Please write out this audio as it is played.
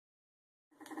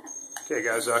Okay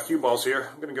guys, cue balls here.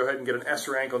 I'm going to go ahead and get an S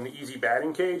rank on the easy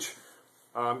batting cage.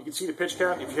 You can see the pitch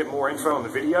count if you get more info in the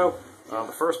video.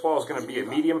 The first ball is going to be a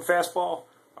medium fastball.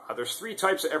 There's three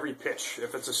types of every pitch.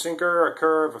 If it's a sinker, a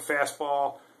curve, a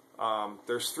fastball,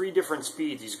 there's three different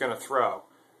speeds he's going to throw.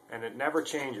 And it never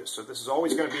changes. So this is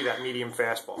always going to be that medium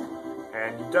fastball.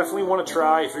 And you definitely want to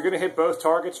try, if you're going to hit both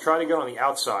targets, try to get on the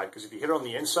outside. Because if you hit on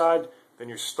the inside, then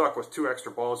you're stuck with two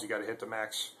extra balls. You got to hit the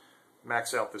max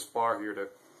out this bar here to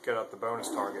get up the bonus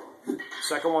target.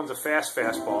 Second one's a fast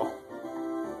fastball,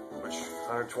 which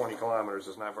 120 kilometers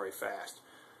is not very fast.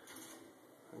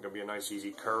 It's going to be a nice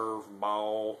easy curve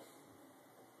ball.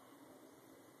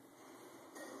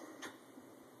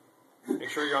 Make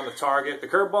sure you're on the target. The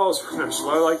curveballs, when they're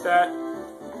slow like that,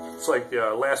 it's like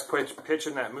the last pitch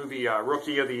in that movie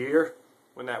Rookie of the Year,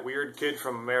 when that weird kid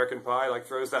from American Pie like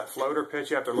throws that floater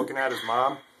pitch after looking at his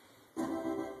mom.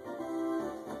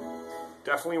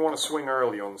 Definitely want to swing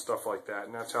early on stuff like that,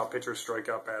 and that's how pitchers strike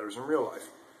out batters in real life.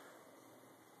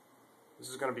 This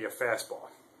is going to be a fastball.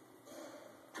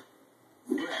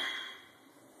 Let's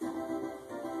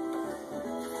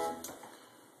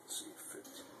see,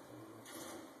 15.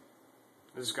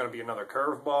 This is going to be another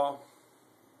curveball.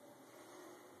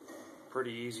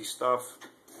 Pretty easy stuff.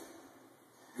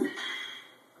 I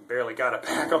barely got it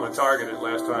back on the target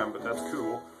last time, but that's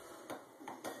cool.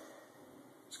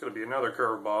 It's going to be another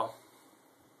curveball.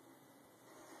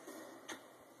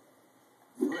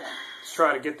 Let's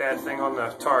try to get that thing on the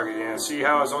target. Yeah, see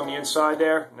how I was on the inside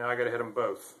there? Now I got to hit them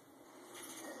both.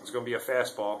 It's going to be a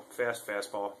fastball, fast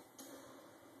fastball.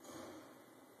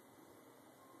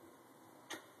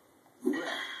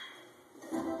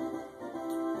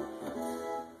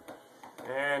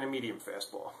 And a medium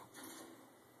fastball.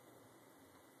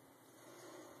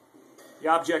 The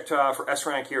object for S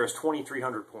rank here is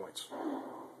 2,300 points.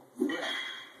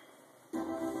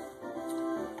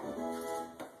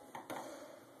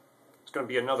 It's going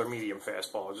to be another medium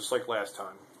fastball, just like last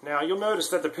time. Now, you'll notice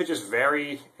that the pitches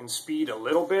vary in speed a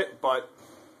little bit, but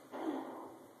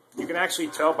you can actually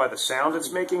tell by the sound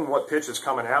it's making what pitch is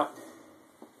coming out.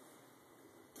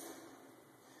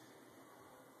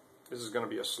 This is going to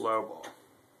be a slow ball.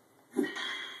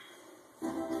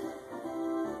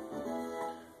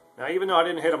 Now, even though I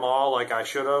didn't hit them all like I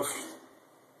should have,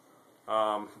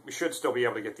 we should still be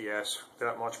able to get the S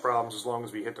without much problems as long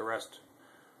as we hit the rest.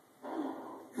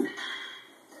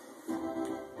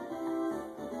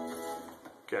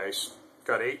 Okay,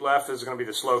 got 8 left. This is going to be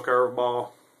the slow curveball.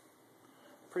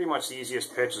 Pretty much the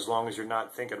easiest pitch as long as you're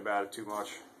not thinking about it too much.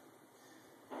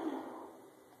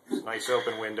 Nice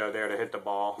open window there to hit the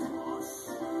ball.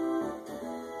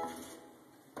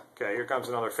 Okay, here comes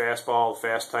another fastball,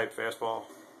 fast type fastball.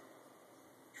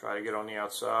 Try to get on the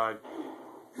outside.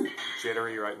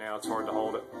 Jittery right now, it's hard to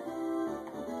hold it.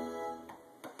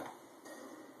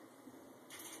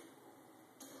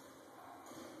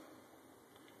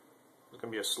 It's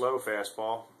going to be a slow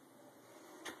fastball.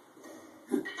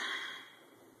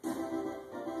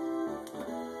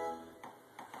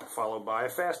 Followed by a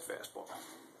fast fastball.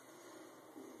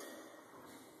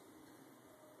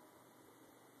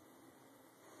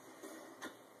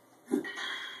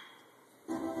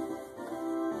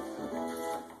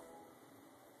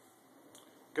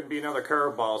 Could be another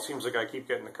curveball. Seems like I keep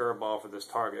getting the curveball for this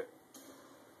target.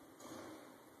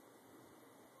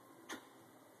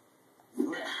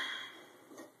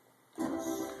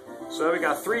 So we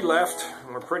got 3 left,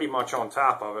 and we're pretty much on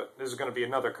top of it. This is going to be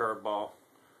another curveball.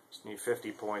 Just need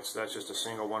 50 points. That's just a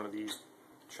single one of these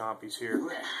chompies here.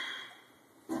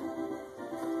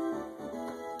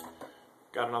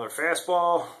 Got another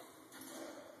fastball.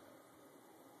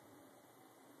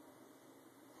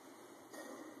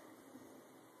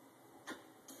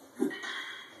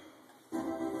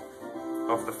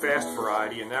 Of the fast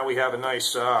variety, and now we have a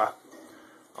nice a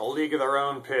league of their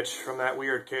own pitch from that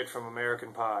weird kid from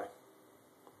American Pie.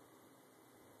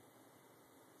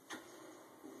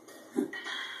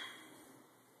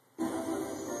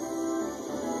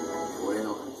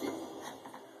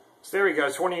 So there we go,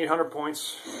 2,800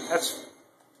 points. That's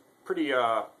pretty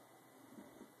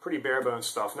bare bones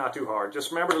stuff, not too hard.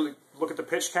 Just remember to look at the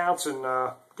pitch counts and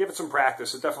give it some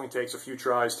practice. It definitely takes a few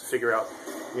tries to figure out,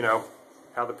 you know,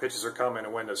 how the pitches are coming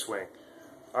and when to swing.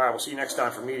 All right, we'll see you next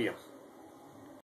time for medium.